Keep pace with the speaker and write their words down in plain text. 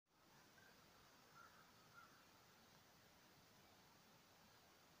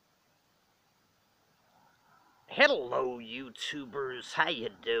Hello, YouTubers. How you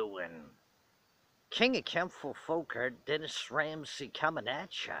doing? King of Kempful Folk Art, Dennis Ramsey coming at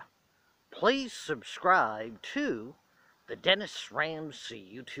ya. Please subscribe to the Dennis Ramsey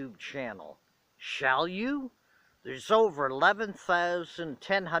YouTube channel. Shall you? There's over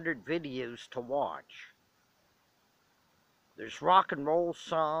 11,100 videos to watch. There's rock and roll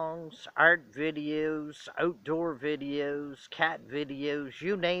songs, art videos, outdoor videos, cat videos,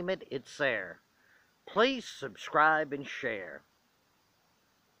 you name it, it's there. Please subscribe and share.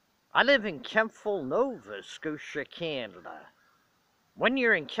 I live in Kempful, Nova Scotia, Canada. When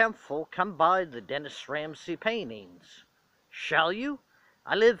you're in Kempful, come by the Dennis Ramsey paintings. Shall you?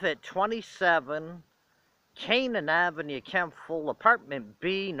 I live at 27 Canaan Avenue, Kempful, Apartment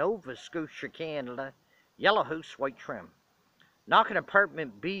B, Nova Scotia, Canada. Yellow house, white trim. Knock on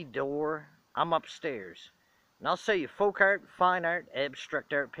Apartment B door. I'm upstairs. And I'll sell you folk art, fine art,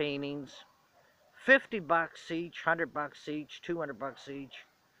 abstract art paintings. $50 each, $100 each, $200 each.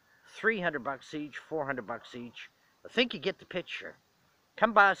 $300 each, $400 each. I think you get the picture.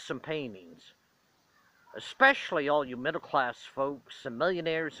 Come buy some paintings. Especially all you middle-class folks and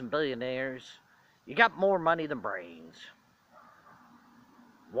millionaires and billionaires. You got more money than brains.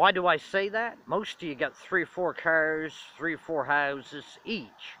 Why do I say that? Most of you got 3 or 4 cars, 3 or 4 houses each.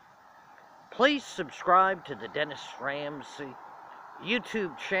 Please subscribe to the Dennis Ramsey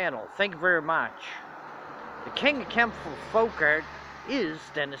YouTube channel. Thank you very much. The King of Kempful Folk Art is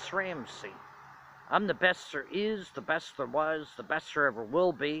Dennis Ramsey. I'm the best there is, the best there was, the best there ever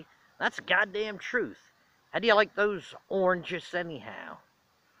will be. That's the goddamn truth. How do you like those oranges anyhow?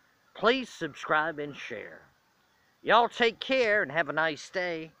 Please subscribe and share. Y'all take care and have a nice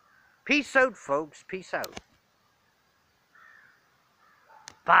day. Peace out, folks. Peace out.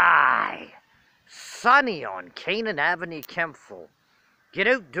 Bye. Sunny on Canaan Avenue, Kempful. Get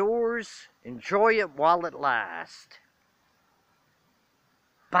outdoors, enjoy it while it lasts.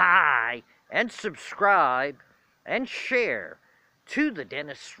 Bye, and subscribe and share to the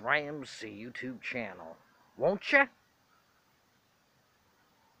Dennis Ramsey YouTube channel. Won't ya?